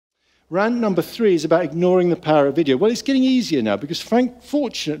Rant number 3 is about ignoring the power of video. Well, it's getting easier now because,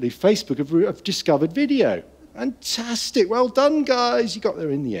 fortunately, Facebook have discovered video. Fantastic. Well done, guys. You got there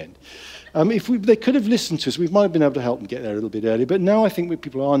in the end. If they could have listened to us, we might have been able to help them get there a little bit earlier. But now I think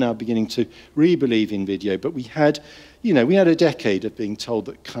people are now beginning to re-believe in video. But we had a decade of being told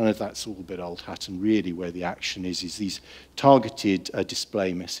that kind of that's all a bit old hat, and really where the action is these targeted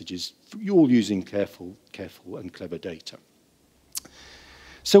display messages, all using careful and clever data.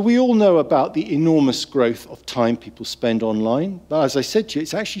 So we all know about the enormous growth of time people spend online. But as I said to you,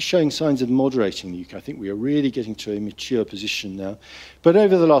 it's actually showing signs of moderating in the UK. I think we are really getting to a mature position now. But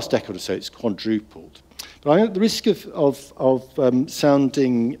over the last decade or so, it's quadrupled. But I'm at the risk of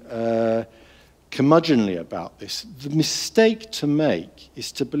sounding curmudgeonly about this. The mistake to make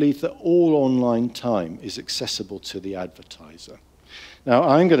is to believe that all online time is accessible to the advertiser. Now,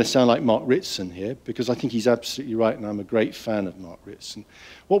 I'm going to sound like Mark Ritson here, because I think he's absolutely right, and I'm a great fan of Mark Ritson.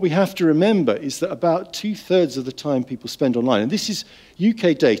 What we have to remember is that about 2/3 of the time people spend online, and this is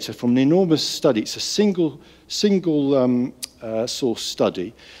UK data from an enormous study. It's a single source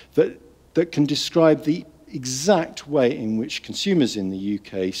study that can describe the exact way in which consumers in the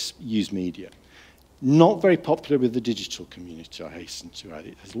UK use media. Not very popular with the digital community, I hasten to add.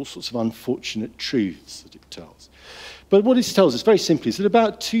 It has all sorts of unfortunate truths that it tells. But what it tells us, very simply, is that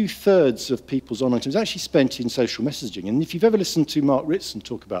about 2/3 of people's online time is actually spent in social messaging. And if you've ever listened to Mark Ritson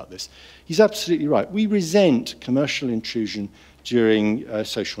talk about this, he's absolutely right. We resent commercial intrusion during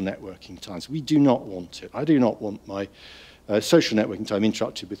social networking times. We do not want it. I do not want my social networking time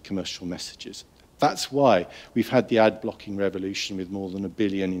interrupted with commercial messages. That's why we've had the ad-blocking revolution with more than 1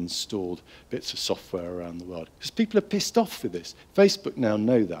 billion installed bits of software around the world. Because people are pissed off with this. Facebook now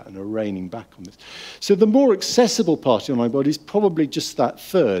know that and are reining back on this. So the more accessible part of my body is probably just that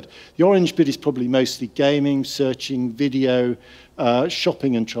third. The orange bit is probably mostly gaming, searching, video,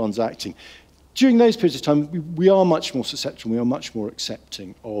 shopping and transacting. During those periods of time, we are much more susceptible, we are much more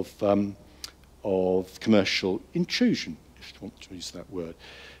accepting of commercial intrusion, if you want to use that word.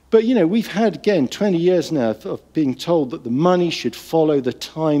 But, we've had, again, 20 years now of being told that the money should follow the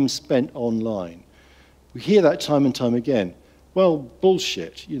time spent online. We hear that time and time again. Well,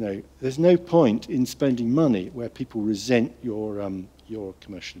 bullshit, There's no point in spending money where people resent your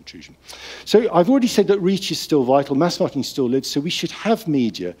commercial intrusion. So I've already said that reach is still vital, mass marketing still lives, so we should have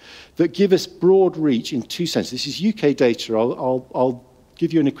media that give us broad reach in two senses. This is UK data. I'll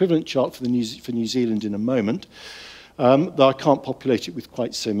give you an equivalent chart for New Zealand in a moment. Though I can't populate it with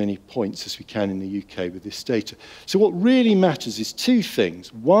quite so many points as we can in the UK with this data. So what really matters is two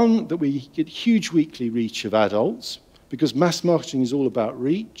things. One, that we get huge weekly reach of adults, because mass marketing is all about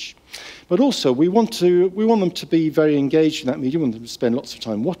reach. But also, we want them to be very engaged in that medium, we want them to spend lots of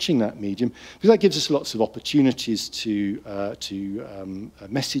time watching that medium, because that gives us lots of opportunities to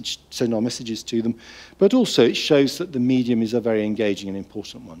send our messages to them. But also, it shows that the medium is a very engaging and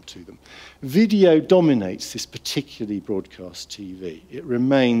important one to them. Video dominates this, particularly broadcast TV. It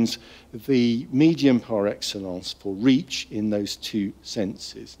remains the medium par excellence for reach in those two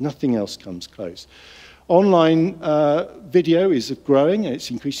senses. Nothing else comes close. Online video is growing, and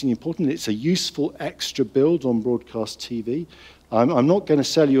it's increasingly important. It's a useful extra build on broadcast TV. I'm not going to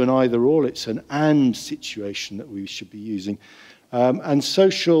sell you an either-or. It's an and situation that we should be using. And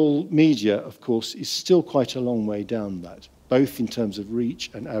social media, of course, is still quite a long way down that, both in terms of reach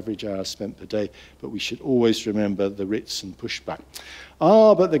and average hours spent per day. But we should always remember the Ritson pushback.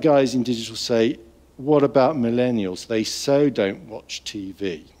 But the guys in digital say, what about millennials? They so don't watch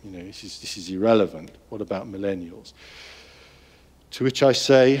TV. This is irrelevant. What about millennials? To which I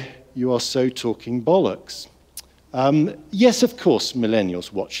say, you are so talking bollocks. Yes, of course,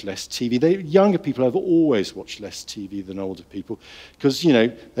 millennials watch less TV. Younger people have always watched less TV than older people because,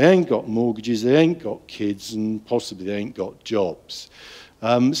 they ain't got mortgages, they ain't got kids, and possibly they ain't got jobs.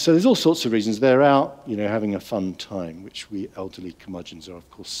 So there's all sorts of reasons. They're out, having a fun time, which we elderly curmudgeons are, of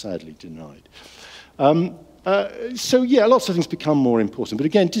course, sadly denied. So yeah, lots of things become more important. But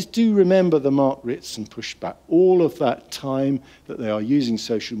again, just do remember the Mark Ritson pushback. All of that time that they are using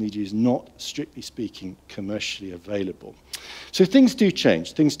social media is not, strictly speaking, commercially available. So things do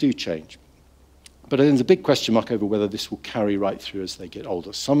change. But there's a big question mark over whether this will carry right through as they get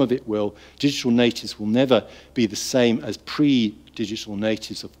older. Some of it will. Digital natives will never be the same as pre-digital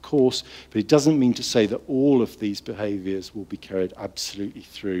natives, of course, but it doesn't mean to say that all of these behaviours will be carried absolutely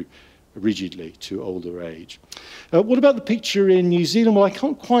through rigidly to older age. What about the picture in New Zealand? Well, I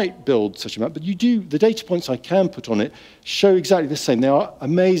can't quite build such a map, but the data points I can put on it show exactly the same. They are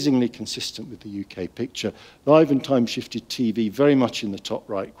amazingly consistent with the UK picture. Live and time-shifted TV very much in the top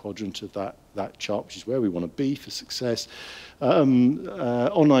right quadrant of that chart, which is where we want to be for success.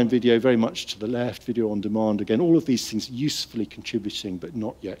 Online video very much to the left, video on demand. Again, all of these things usefully contributing, but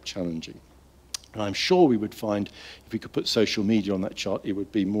not yet challenging. And I'm sure we would find, if we could put social media on that chart, it would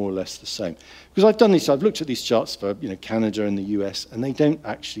be more or less the same. Because I've done this, I've looked at these charts for Canada and the US, and they don't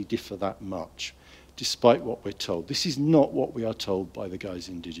actually differ that much, despite what we're told. This is not what we are told by the guys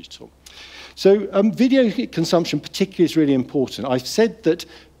in digital. So video consumption particularly is really important. I've said that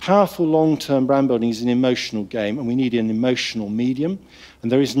powerful long-term brand building is an emotional game, and we need an emotional medium. And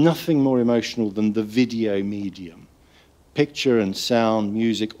there is nothing more emotional than the video medium. Picture and sound,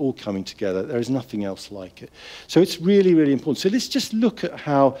 music, all coming together. There is nothing else like it. So it's really, really important. So let's just look at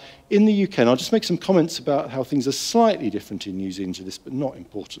how, in the UK, and I'll just make some comments about how things are slightly different in New Zealand to this, but not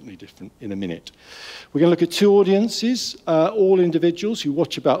importantly different in a minute. We're going to look at two audiences, all individuals who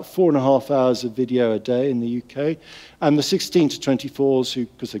watch about 4.5 hours of video a day in the UK, and the 16 to 24s who,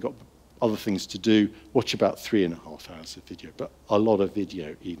 because they've got other things to do, watch about 3.5 hours of video, but a lot of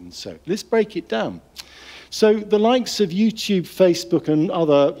video even so. Let's break it down. So the likes of YouTube, Facebook, and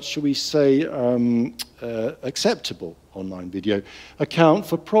other, shall we say, acceptable online video account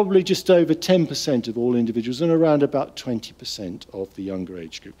for probably just over 10% of all individuals and around about 20% of the younger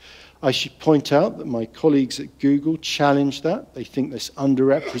age group. I should point out that my colleagues at Google challenge that. They think this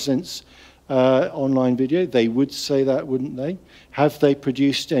underrepresents online video. They would say that, wouldn't they? Have they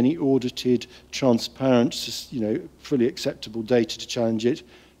produced any audited, transparent, fully acceptable data to challenge it?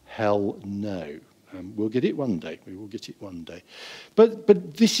 Hell no. We'll get it one day. We will get it one day. But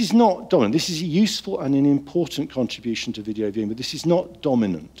this is not dominant. This is a useful and an important contribution to video viewing, but this is not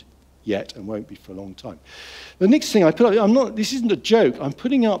dominant yet and won't be for a long time. The next thing I put up, this isn't a joke. I'm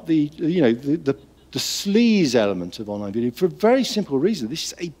putting up the sleaze element of online video for a very simple reason.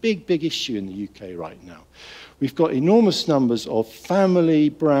 This is a big, big issue in the UK right now. We've got enormous numbers of family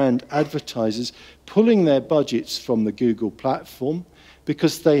brand advertisers pulling their budgets from the Google platform,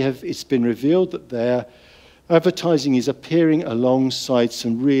 because it's been revealed that their advertising is appearing alongside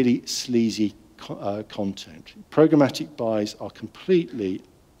some really sleazy content. Programmatic buys are completely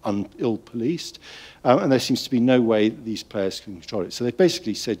ill-policed, and there seems to be no way that these players can control it. So they've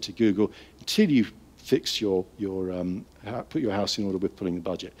basically said to Google, until you fix put your house in order, we're pulling the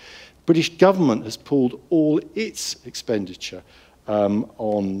budget. British government has pulled all its expenditure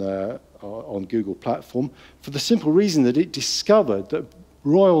on Google platform for the simple reason that it discovered that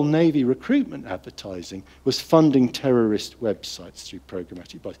Royal Navy recruitment advertising was funding terrorist websites through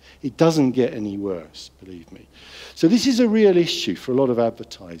programmatic buys. It doesn't get any worse, believe me. So this is a real issue for a lot of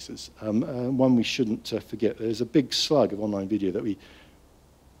advertisers, one we shouldn't forget. There's a big slug of online video that we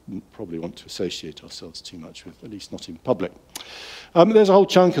probably want to associate ourselves too much with, at least not in public. There's a whole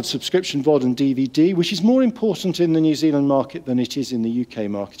chunk of subscription VOD and DVD, which is more important in the New Zealand market than it is in the UK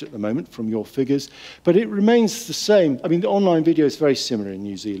market at the moment, from your figures, but it remains the same. I mean, the online video is very similar in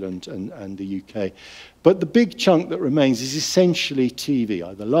New Zealand and the UK, but the big chunk that remains is essentially TV,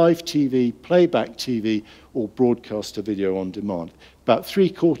 either live TV, playback TV, or broadcaster video on demand. About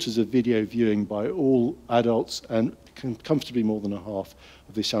 3/4 of video viewing by all adults, and comfortably more than a half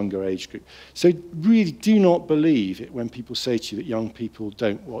of this younger age group. So really do not believe it when people say to you that young people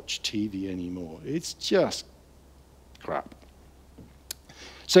don't watch TV anymore. It's just crap.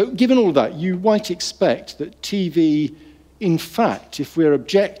 So given all that, you might expect that TV, in fact, if we're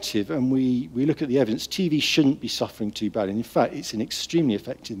objective and we look at the evidence, TV shouldn't be suffering too bad. And in fact, it's an extremely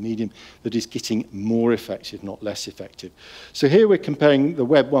effective medium that is getting more effective, not less effective. So here we're comparing the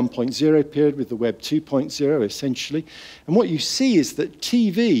Web 1.0 period with the Web 2.0, essentially. And what you see is that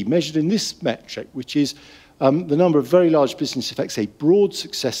TV, measured in this metric, which is the number of very large business effects, a broad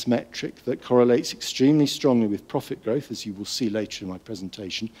success metric that correlates extremely strongly with profit growth, as you will see later in my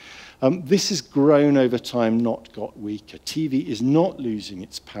presentation. This has grown over time, not got weaker. TV is not losing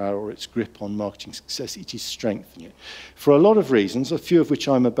its power or its grip on marketing success, it is strengthening it. For a lot of reasons, a few of which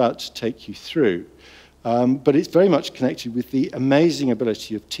I'm about to take you through. But it's very much connected with the amazing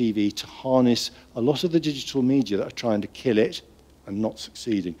ability of TV to harness a lot of the digital media that are trying to kill it and not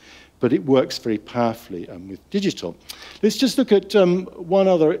succeeding. But it works very powerfully with digital. Let's just look at one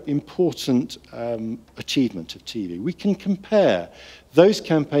other important achievement of TV. We can compare those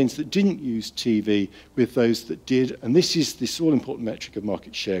campaigns that didn't use TV with those that did, and this is this all-important metric of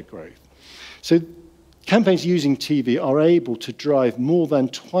market share growth. So campaigns using TV are able to drive more than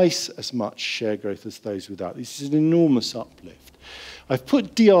twice as much share growth as those without. This is an enormous uplift. I've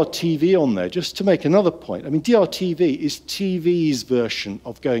put DRTV on there just to make another point. I mean, DRTV is TV's version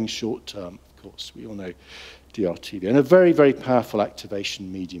of going short term, of course. We all know DRTV, and a very, very powerful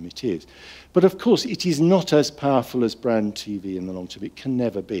activation medium it is. But of course, it is not as powerful as brand TV in the long term. It can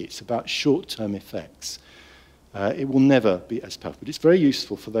never be. It's about short-term effects. It will never be as powerful, but it's very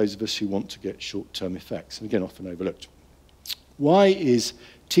useful for those of us who want to get short-term effects, and again, often overlooked. Why is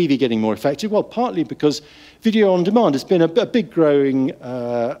TV getting more effective? Well, partly because video on demand has been a big growing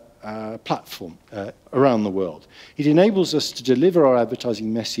platform around the world. It enables us to deliver our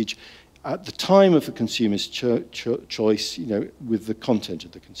advertising message at the time of the consumer's choice, you know, with the content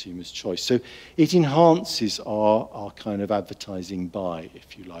of the consumer's choice. So it enhances our kind of advertising buy,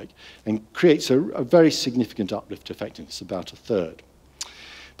 if you like, and creates a very significant uplift effectiveness, about a third.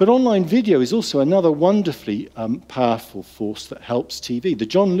 But online video is also another wonderfully powerful force that helps TV. The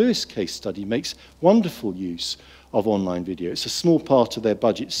John Lewis case study makes wonderful use of online video. It's a small part of their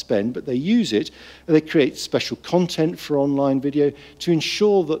budget spend, but they use it, and they create special content for online video to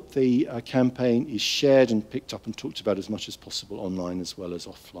ensure that the campaign is shared and picked up and talked about as much as possible online as well as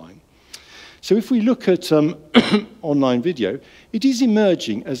offline. So if we look at online video, it is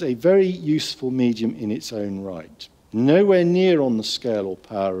emerging as a very useful medium in its own right. Nowhere near on the scale or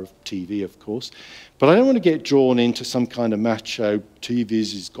power of TV, of course, but I don't want to get drawn into some kind of macho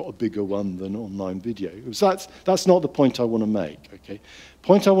TV's got a bigger one than online video. Because that's not the point I want to make, okay? The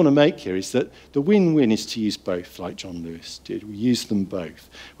point I want to make here is that the win-win is to use both, like John Lewis did. We use them both.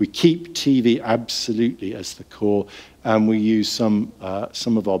 We keep TV absolutely as the core, and we use some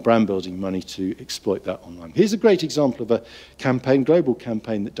of our brand building money to exploit that online. Here's a great example of a campaign, global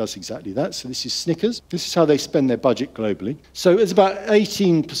campaign that does exactly that. So this is Snickers. This is how they spend their budget globally. So it's about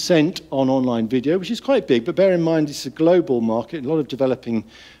 18% on online video, which is quite big, but bear in mind it's a global market. In a lot of developing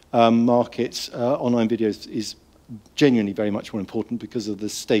markets, online video is genuinely very much more important because of the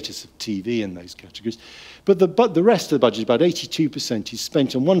status of TV in those categories. But the rest of the budget, about 82%, is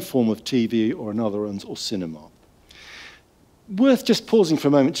spent on one form of TV or another, or cinema. Worth just pausing for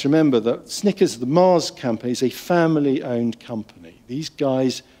a moment to remember that Snickers, the Mars campaign, is a family-owned company. These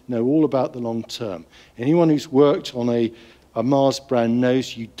guys know all about the long term. Anyone who's worked on a Mars brand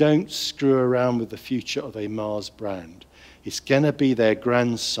knows you don't screw around with the future of a Mars brand. It's going to be their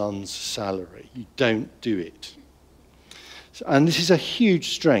grandson's salary. You don't do it. And this is a huge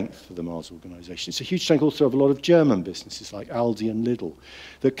strength for the Mars organisation. It's a huge strength also of a lot of German businesses like Aldi and Lidl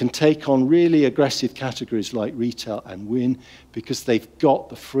that can take on really aggressive categories like retail and win because they've got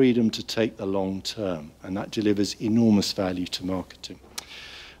the freedom to take the long term, and that delivers enormous value to marketing.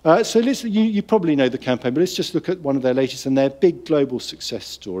 So you probably know the campaign, but let's just look at one of their latest and their big global success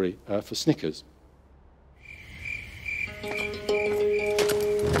story for Snickers.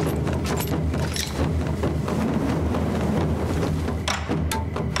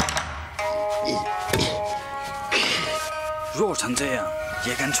弱成这样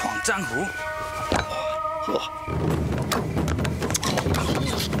也敢闯江湖？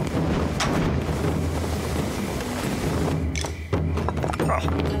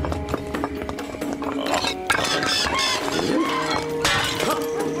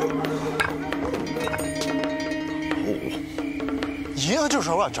一个就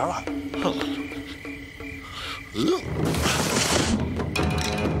是万折了。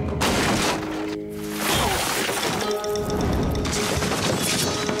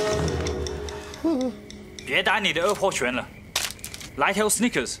别打你的二破拳了，来条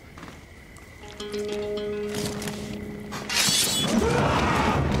Snickers。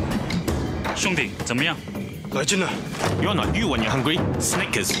兄弟，怎么样？来劲了。You're not you when you're hungry.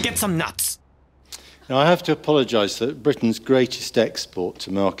 Snickers, get some nuts. Now, I have to apologise that Britain's greatest export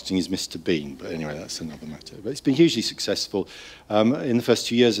to marketing is Mr. Bean, but anyway, that's another matter. But it's been hugely successful. In the first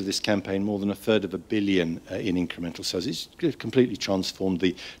 2 years of this campaign, more than $1/3 billion in incremental sales. It's completely transformed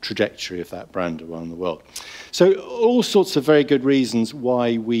the trajectory of that brand around the world. So all sorts of very good reasons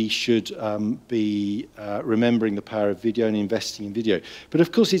why we should be remembering the power of video and investing in video. But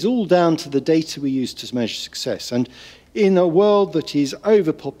of course, it's all down to the data we use to measure success. And in a world that is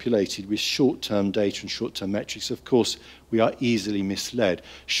overpopulated with short-term data and short-term metrics, of course, we are easily misled.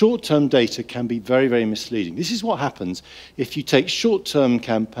 Short-term data can be very, very misleading. This is what happens if you take short-term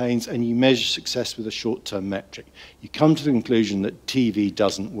campaigns and you measure success with a short-term metric. You come to the conclusion that TV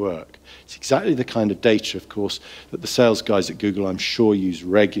doesn't work. It's exactly the kind of data, of course, that the sales guys at Google, I'm sure, use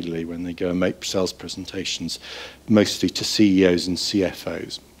regularly when they go and make sales presentations, mostly to CEOs and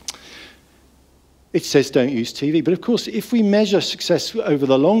CFOs. It says don't use TV. But of course, if we measure success over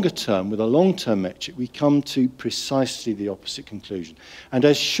the longer term with a long-term metric, we come to precisely the opposite conclusion. And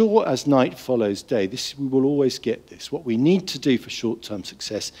as sure as night follows day, we will always get this. What we need to do for short-term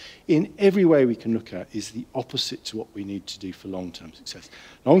success in every way we can look at is the opposite to what we need to do for long-term success.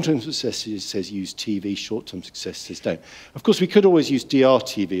 Long-term success says use TV, short-term success says don't. Of course, we could always use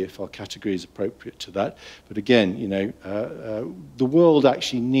DRTV if our category is appropriate to that. But again, you know, the world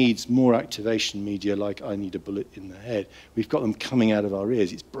actually needs more activation media like I Need a Bullet in the Head. We've got them coming out of our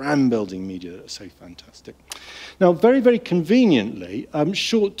ears. It's brand-building media that are so fantastic. Now, very, very conveniently,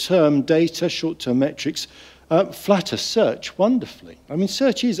 short-term data, short-term metrics flatter search wonderfully. I mean,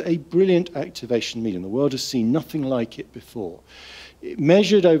 search is a brilliant activation medium. The world has seen nothing like it before.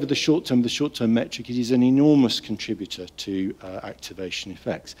 Measured over the short-term metric, it is an enormous contributor to activation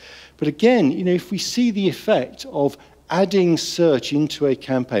effects. But again, you know, if we see the effect of adding search into a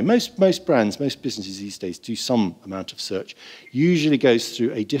campaign, most brands, most businesses these days do some amount of search, usually goes through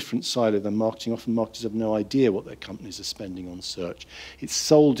a different side of their marketing. Often marketers have no idea what their companies are spending on search. It's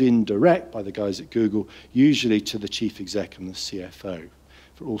sold in direct by the guys at Google, usually to the chief exec and the CFO,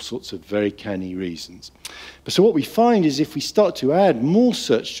 for all sorts of very canny reasons. But so what we find is if we start to add more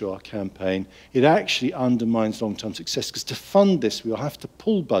search to our campaign, it actually undermines long-term success, because to fund this, we'll have to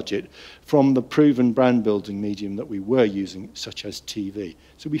pull budget from the proven brand-building medium that we were using, such as TV.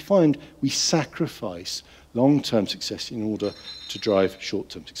 So we find we sacrifice long-term success in order to drive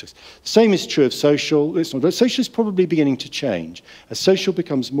short-term success. The same is true of social. Social is probably beginning to change. As social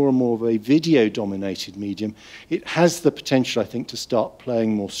becomes more and more of a video-dominated medium, it has the potential, I think, to start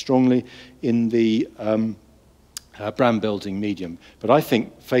playing more strongly in the brand-building medium. But I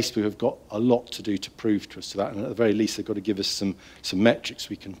think Facebook have got a lot to do to prove to us that, and at the very least, they've got to give us some metrics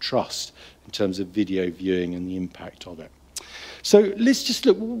we can trust in terms of video viewing and the impact of it. So let's just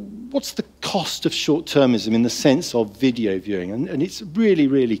look, what's the cost of short-termism in the sense of video viewing? And it's really,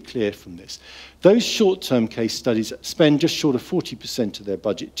 really clear from this. Those short-term case studies spend just short of 40% of their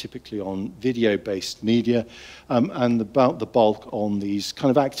budget typically on video-based media, and about the bulk on these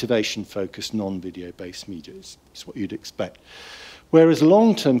kind of activation-focused non-video-based media is what you'd expect. Whereas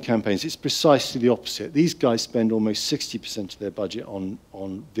long-term campaigns, it's precisely the opposite. These guys spend almost 60% of their budget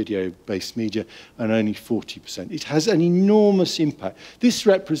on video-based media and only 40%. It has an enormous impact. This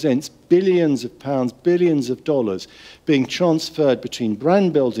represents billions of pounds, billions of dollars being transferred between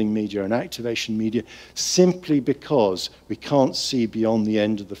brand-building media and activation media simply because we can't see beyond the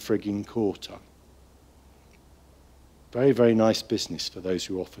end of the frigging quarter. Very, very nice business for those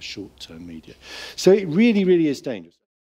who offer short-term media. So it really, really is dangerous.